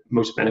the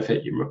most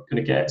benefit you're going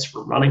to get is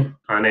from running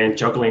and then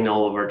juggling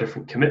all of our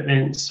different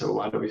commitments. So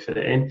how do we fit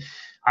it in?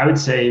 I would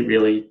say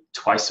really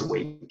twice a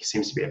week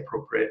seems to be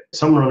appropriate.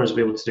 Some runners will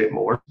be able to do it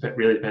more. It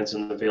really depends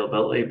on the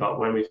availability. But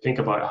when we think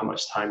about how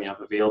much time you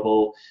have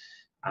available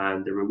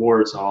and the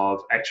rewards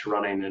of extra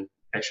running and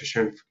extra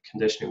strength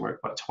conditioning work,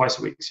 about twice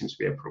a week seems to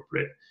be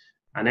appropriate.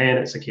 And then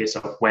it's a case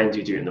of when do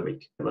you do it in the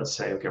week? Let's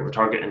say, okay, we're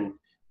targeting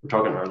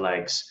our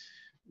legs.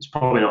 It's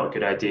probably not a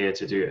good idea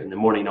to do it in the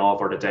morning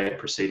of or the day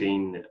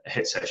preceding a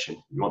HIIT session.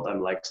 You want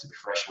them legs to be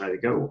fresh and ready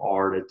to go,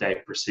 or the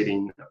day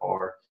preceding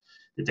or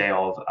the day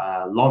of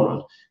a long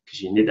run,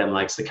 because you need them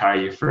legs to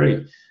carry you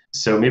through.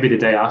 So maybe the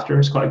day after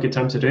is quite a good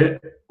time to do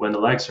it, when the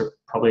legs are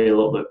probably a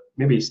little bit,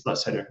 maybe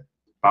let's say they're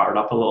battered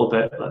up a little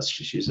bit. Let's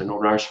just use a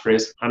Northern Irish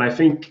phrase. And I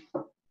think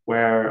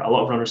where a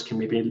lot of runners can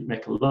maybe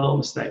make a little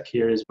mistake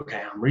here is,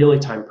 okay, I'm really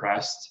time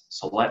pressed,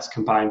 so let's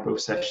combine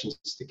both sessions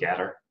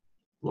together.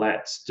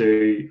 Let's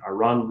do a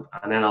run,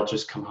 and then I'll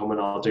just come home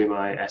and I'll do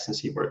my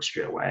S&C work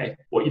straight away.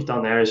 What you've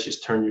done there is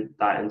just turn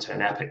that into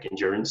an epic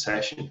endurance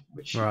session,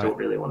 which you don't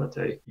really want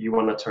to do. You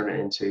want to turn it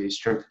into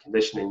strength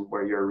conditioning,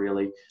 where you're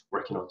really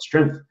working on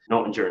strength,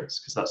 not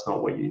endurance, because that's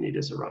not what you need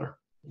as a runner.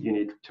 You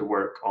need to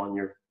work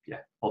on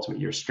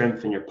ultimately your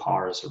strength and your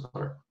power as a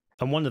runner.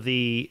 And one of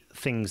the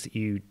things that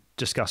you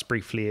discussed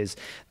briefly is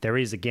there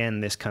is,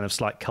 again, this kind of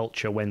slight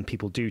culture when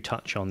people do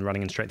touch on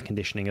running and strength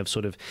conditioning of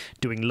sort of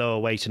doing lower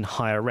weight and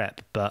higher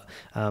rep, but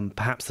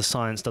perhaps the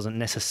science doesn't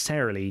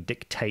necessarily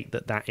dictate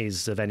that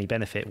is of any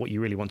benefit. What you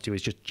really want to do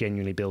is just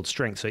genuinely build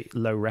strength, so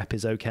low rep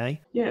is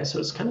okay. Yeah, so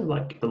it's kind of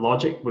like the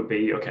logic would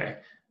be, okay,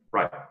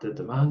 right, the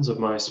demands of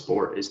my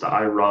sport is that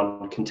I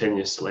run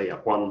continuously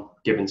at one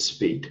given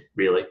speed,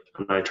 really,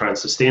 and I try and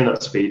sustain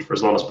that speed for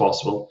as long as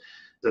possible.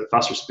 The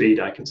faster speed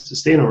I can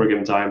sustain over a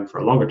given time for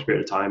a longer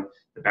period of time,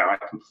 the better I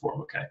can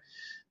perform. Okay.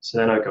 So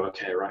then I go,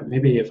 okay, right,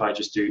 maybe if I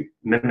just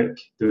mimic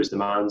those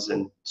demands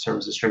in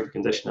terms of strength and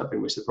conditioning, that'd be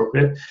most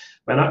appropriate.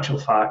 But in actual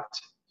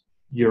fact,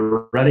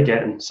 you're already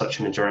getting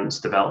such an endurance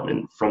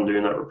development from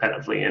doing that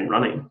repetitively in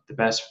running. The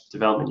best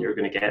development you're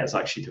going to get is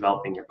actually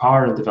developing your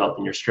power and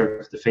developing your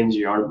strength, the things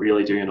you aren't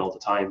really doing all the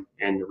time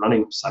in the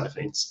running side of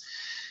things.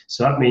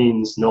 So that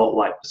means not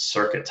like the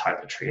circuit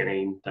type of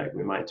training that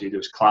we might do,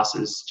 those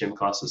classes, gym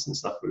classes and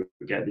stuff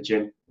we get at the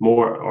gym,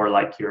 more, or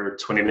like your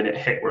 20-minute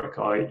HIIT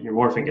workout. You're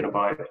more thinking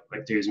about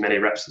like do as many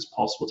reps as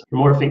possible. You're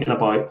more thinking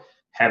about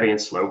heavy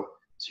and slow.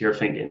 So you're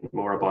thinking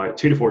more about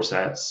 2 to 4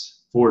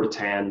 sets, 4 to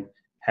 10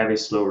 heavy,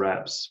 slow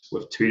reps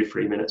with 2 to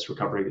 3 minutes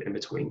recovery in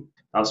between.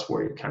 That's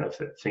where you're kind of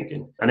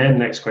thinking. And then the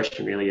next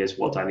question really is,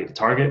 what do I need to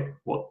target?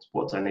 What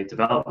do I need to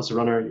develop as a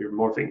runner?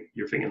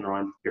 You're thinking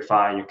around your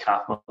thigh and your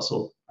calf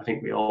muscle. I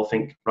think we all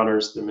think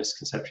runners, the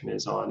misconception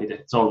is, oh, I need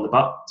it. It's all in the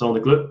butt, it's all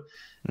in the glute.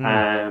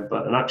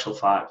 But in actual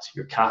fact,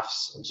 your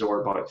calves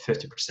absorb about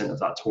 50% of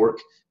that torque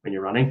when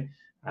you're running.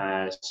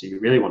 So you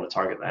really want to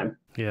target them.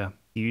 Yeah.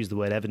 You use the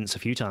word evidence a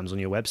few times on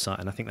your website,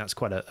 and I think that's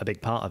quite a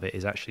big part of it,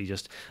 is actually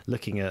just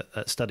looking at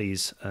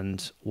studies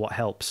and what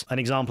helps. An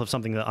example of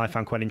something that I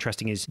found quite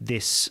interesting is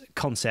this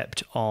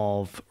concept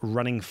of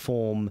running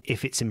form.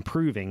 If it's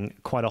improving,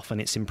 quite often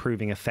it's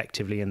improving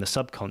effectively in the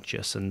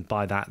subconscious, and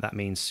by that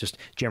means just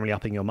generally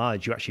upping your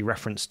mileage. You actually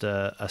referenced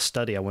a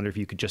study. I wonder if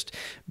you could just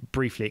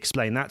briefly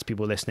explain that to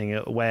people listening,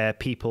 where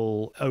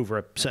people over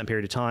a certain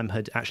period of time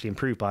had actually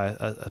improved by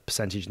a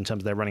percentage in terms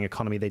of their running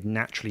economy. They'd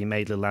naturally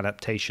made little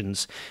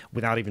adaptations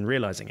without even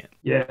realizing it.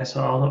 Yeah,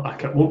 so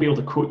I won't be able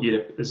to quote you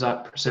the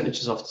exact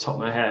percentages off the top of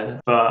my head,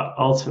 but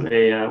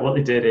ultimately what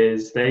they did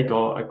is they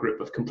got a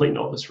group of complete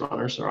novice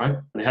runners, all right?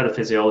 And they had a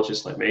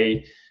physiologist like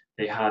me,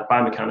 they had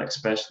biomechanics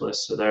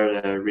specialists, so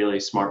they're the really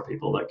smart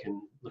people that can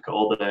look at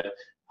all the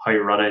how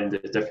you're running, the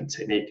different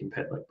technique and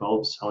put like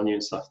bulbs on you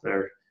and stuff.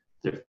 They're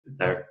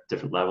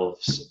different level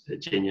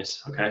of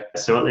genius, okay?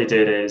 So what they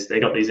did is they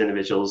got these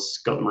individuals,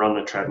 got them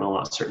running a treadmill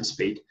at a certain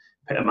speed,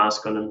 put a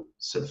mask on them,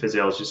 so the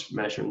physiologist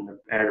measuring the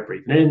air they're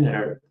breathing in,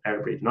 air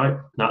breathing out.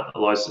 That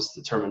allows us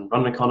to determine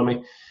running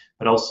economy,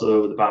 but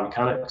also the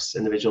biomechanics.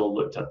 Individual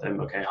looked at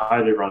them, okay, how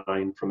are they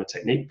running from a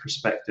technique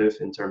perspective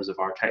in terms of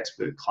our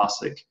textbook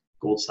classic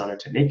gold standard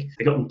technique.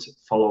 They got them to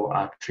follow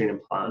a training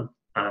plan,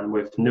 and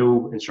with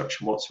no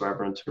instruction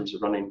whatsoever in terms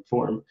of running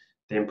form,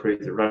 they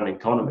improved their running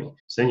economy.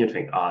 So then you'd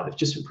think, they've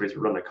just improved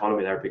their running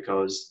economy there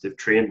because they've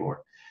trained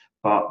more.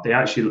 But they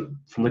actually,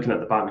 from looking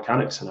at the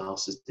biomechanics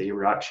analysis, they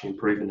were actually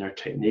improving their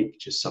technique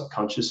just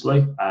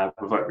subconsciously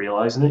without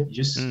realizing it.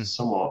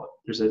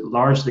 There's a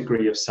large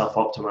degree of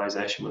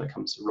self-optimization when it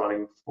comes to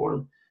running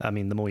form. I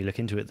mean, the more you look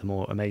into it, the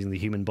more amazing the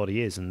human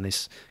body is. And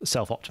this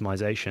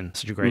self-optimization,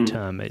 such a great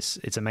term,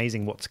 it's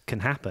amazing what can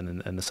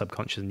happen in the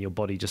subconscious and your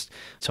body.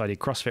 So I did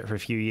CrossFit for a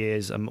few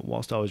years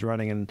whilst I was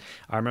running, and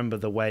I remember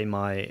the way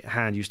my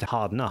hand used to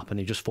harden up and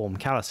it just formed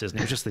calluses. And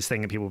it was just this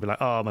thing that people would be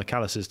like, oh, my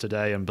calluses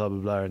today and blah, blah,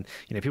 blah. And,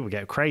 people would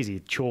get crazy,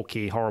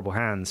 chalky, horrible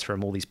hands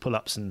from all these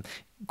pull-ups and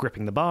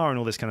gripping the bar and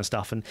all this kind of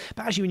stuff.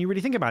 But actually, when you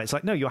really think about it, it's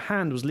like, no, your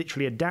hand was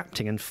literally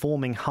adapting and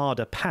forming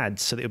harder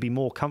pads so that it would be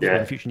more comfortable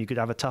in the future and you could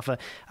have a tougher.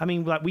 I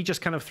mean, like, we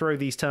just kind of throw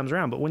these terms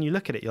around, but when you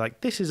look at it, you're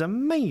like, this is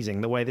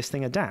amazing the way this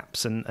thing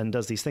adapts and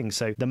does these things.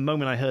 So the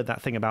moment I heard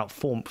that thing about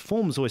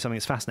form's always something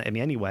that's fascinated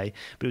me anyway,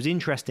 but it was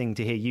interesting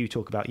to hear you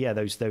talk about,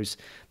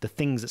 the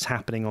things that's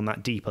happening on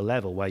that deeper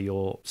level where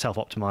you're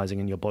self-optimizing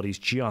and your body's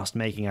just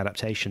making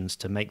adaptations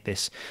to make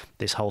this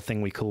whole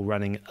thing we call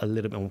running a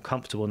little bit more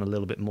comfortable and a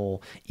little bit more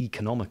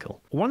economical.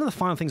 One of the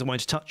final things I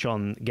wanted to touch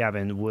on,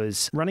 Gavin,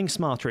 was running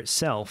smarter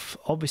itself.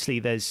 Obviously,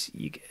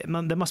 it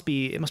must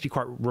be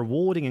quite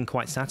rewarding and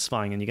quite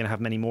satisfying, and you're going to have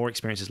many more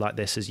experiences like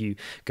this as you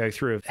go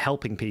through of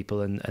helping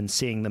people and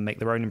seeing them make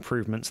their own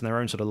improvements and their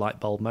own sort of light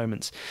bulb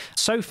moments.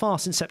 So far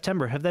since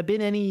September, have there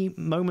been any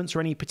moments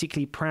or any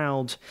particularly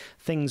proud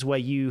things where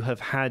you have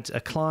had a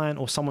client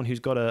or someone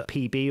who's got a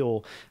PB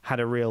or had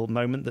a real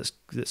moment that's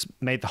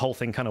made the whole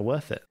thing kind of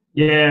worth it?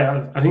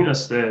 Yeah, I think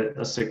that's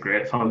the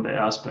great fun bit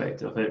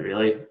aspect of it,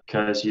 really,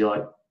 because you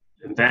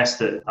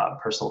invested that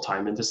personal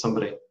time into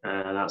somebody,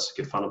 and that's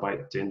good fun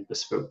about doing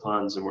bespoke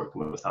plans and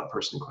working with that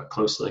person quite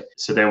closely.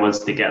 So then once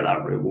they get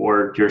that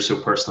reward, you're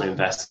so personally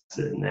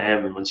invested in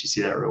them, and once you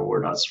see that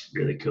reward, that's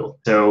really cool.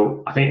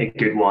 So I think a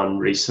good one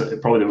recently,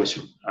 probably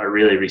a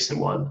really recent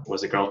one,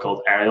 was a girl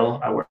called Ariel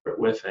I worked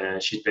with,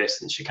 and she's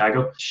based in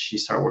Chicago. She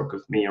started work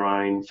with me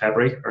around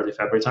early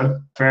February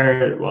time.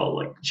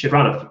 She'd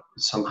run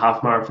some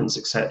half marathons,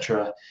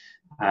 etc.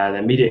 The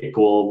immediate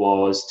goal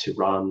was to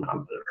run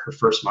her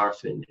first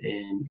marathon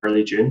in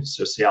early June,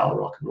 so Seattle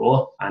Rock and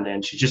Roll, and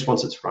then she just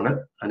wanted to run it.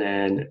 And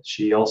then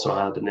she also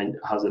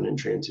has an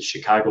entry into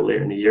Chicago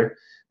later in the year,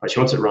 but she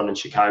wants to run in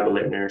Chicago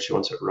later in the year. She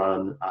wants to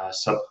run a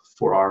sub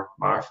 4-hour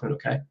marathon.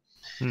 Okay.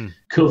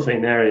 Cool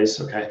thing there is,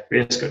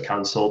 race got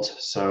cancelled.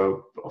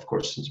 So of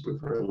course, since we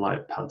were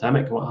in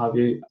pandemic and what have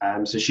you,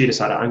 so she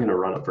decided, I'm going to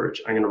run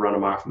a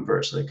marathon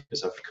virtually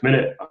because I've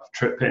committed, I've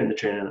put in the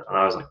training, and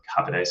I was like,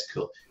 happy days,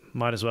 cool.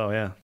 Might as well,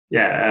 yeah.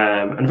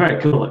 Yeah, and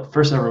very cool.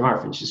 First ever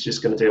marathon, she's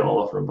just going to do it all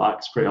over and back.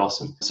 It's pretty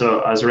awesome. So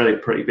I was really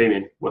pretty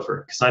beaming with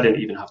her because I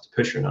didn't even have to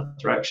push her in that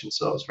direction.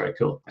 So it was very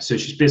cool. So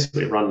she's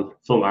basically run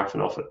full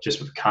marathon off it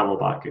just with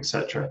camelback,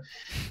 etc.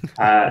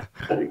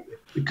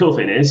 The cool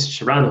thing is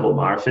she ran the whole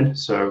marathon,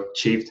 so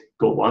achieved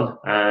goal 1,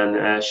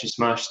 and she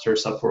smashed her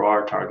sub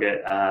 4-hour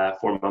target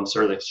 4 months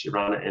early. She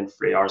ran it in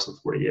 3 hours and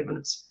 48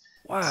 minutes.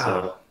 Wow.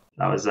 So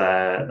that was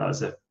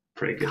a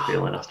pretty good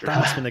feeling after that.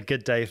 Must have been a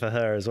good day for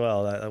her as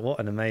well. What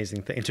an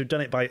amazing thing. And to have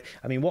done it by,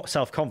 I mean, what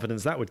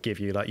self-confidence that would give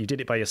you. Like, you did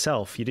it by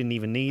yourself. You didn't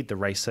even need the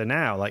race. So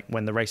now, like,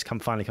 when the race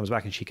finally comes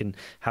back and she can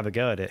have a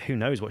go at it, who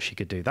knows what she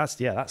could do. That's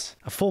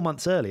a 4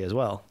 months early as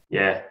well.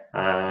 Yeah,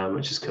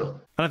 which is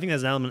cool. And I think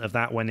there's an element of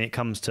that when it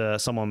comes to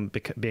someone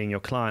being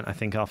your client. I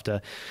think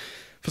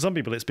for some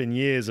people, it's been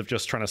years of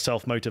just trying to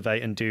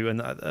self-motivate and do.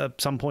 And at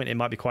some point, it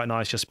might be quite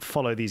nice, just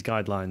follow these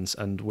guidelines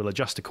and we'll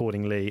adjust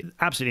accordingly.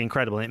 Absolutely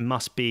incredible. And it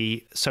must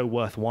be so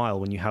worthwhile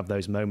when you have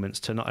those moments,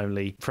 to not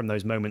only from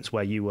those moments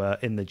where you were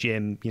in the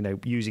gym, you know,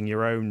 using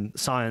your own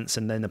science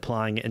and then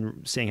applying it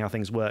and seeing how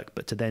things work,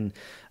 but to then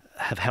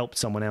have helped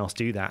someone else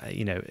do that.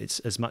 You know,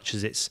 it's as much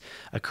as it's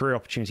a career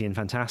opportunity and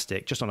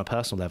fantastic, just on a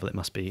personal level, it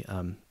must be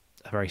a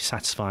very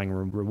satisfying,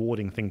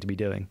 rewarding thing to be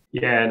doing.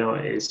 Yeah, no,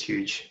 it is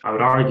huge. I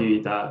would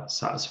argue that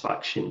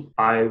satisfaction,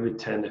 I would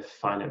tend to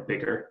find it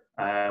bigger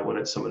when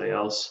it's somebody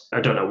else.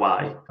 I don't know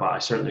why, but I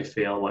certainly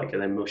feel like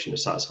an emotion of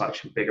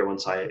satisfaction bigger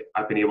once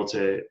I've been able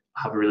to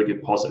have a really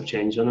good positive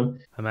change on them.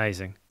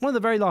 Amazing. One of the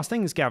very last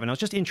things, Gavin, I was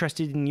just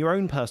interested in your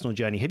own personal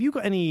journey. Have you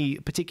got any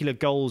particular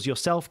goals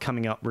yourself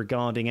coming up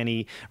regarding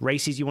any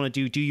races you want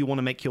to do? Do you want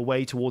to make your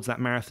way towards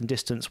that marathon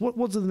distance? What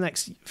do the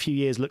next few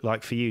years look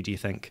like for you, do you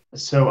think?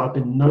 So I've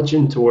been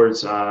nudging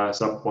towards sub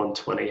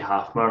 120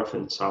 half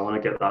marathon. So I want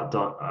to get that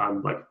done.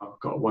 I've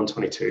got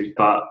 122,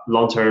 but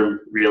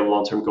real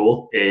long-term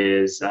goal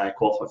is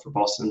qualify for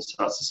Boston. So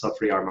that's a sub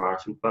 3 hour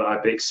marathon, but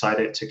I'd be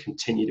excited to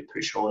continue to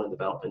push on and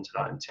develop into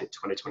that into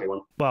 2021.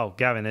 Well,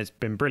 Gavin, it's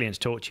been brilliant to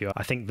talk to you.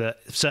 I think that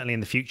certainly in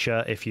the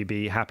future, if you'd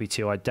be happy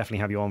to, I'd definitely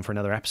have you on for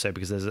another episode,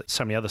 because there's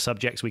so many other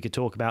subjects we could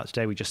talk about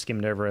today. We just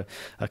skimmed over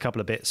a couple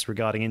of bits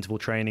regarding interval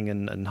training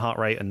and heart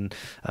rate and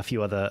a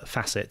few other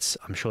facets.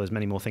 I'm sure there's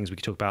many more things we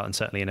could talk about, and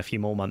certainly in a few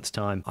more months'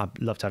 time, I'd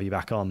love to have you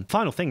back on.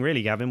 Final thing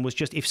really, Gavin, was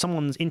just if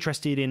someone's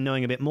interested in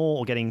knowing a bit more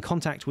or getting in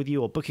contact with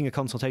you or booking a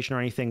consultation or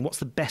anything, what's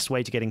the best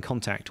way to get in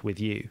contact with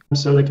you?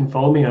 So they can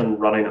follow me on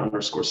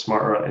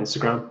running_smarter at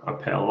Instagram. I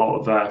put a lot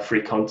of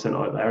free content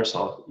out there,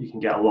 so you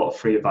can get a lot of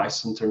free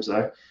advice in terms of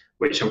that,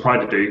 which I'm proud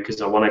to do because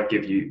I want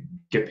to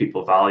give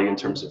people value in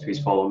terms of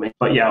who's following me.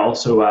 But yeah,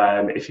 also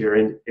if you're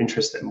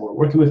interested in more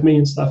working with me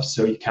and stuff,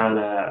 so you can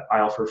I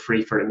offer a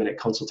free 30-minute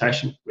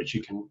consultation, which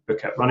you can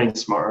book at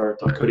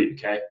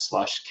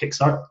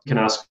runningsmarter.co.uk/kickstart. You can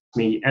ask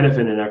me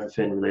anything and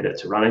everything related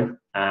to running,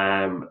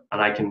 and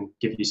I can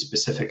give you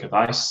specific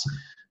advice.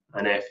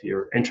 And if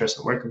you're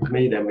interested in working with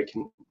me, then we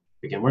can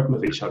begin working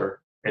with each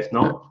other. If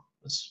not,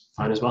 that's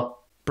fine as well.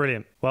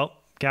 Brilliant. Well,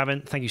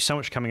 Gavin, thank you so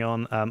much for coming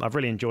on. I've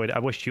really enjoyed it. I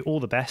wish you all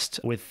the best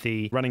with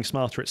the Running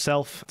Smarter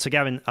itself. So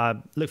Gavin, I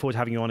look forward to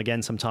having you on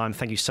again sometime.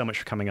 Thank you so much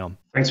for coming on.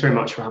 Thanks very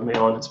much for having me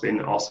on. It's been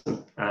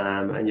awesome.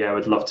 And yeah, I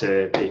would love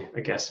to be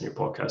a guest in your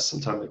podcast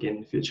sometime again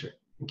in the future.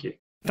 Thank you.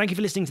 Thank you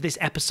for listening to this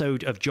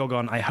episode of Jog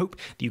On. I hope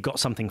that you got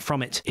something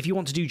from it. If you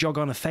want to do Jog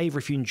On a favor,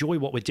 if you enjoy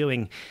what we're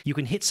doing, you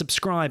can hit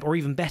subscribe, or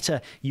even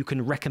better, you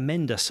can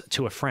recommend us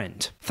to a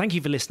friend. Thank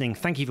you for listening.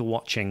 Thank you for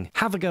watching.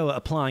 Have a go at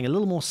applying a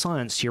little more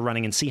science to your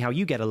running and see how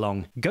you get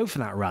along. Go for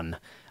that run.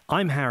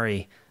 I'm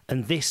Harry,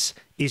 and this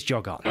is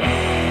Jog On.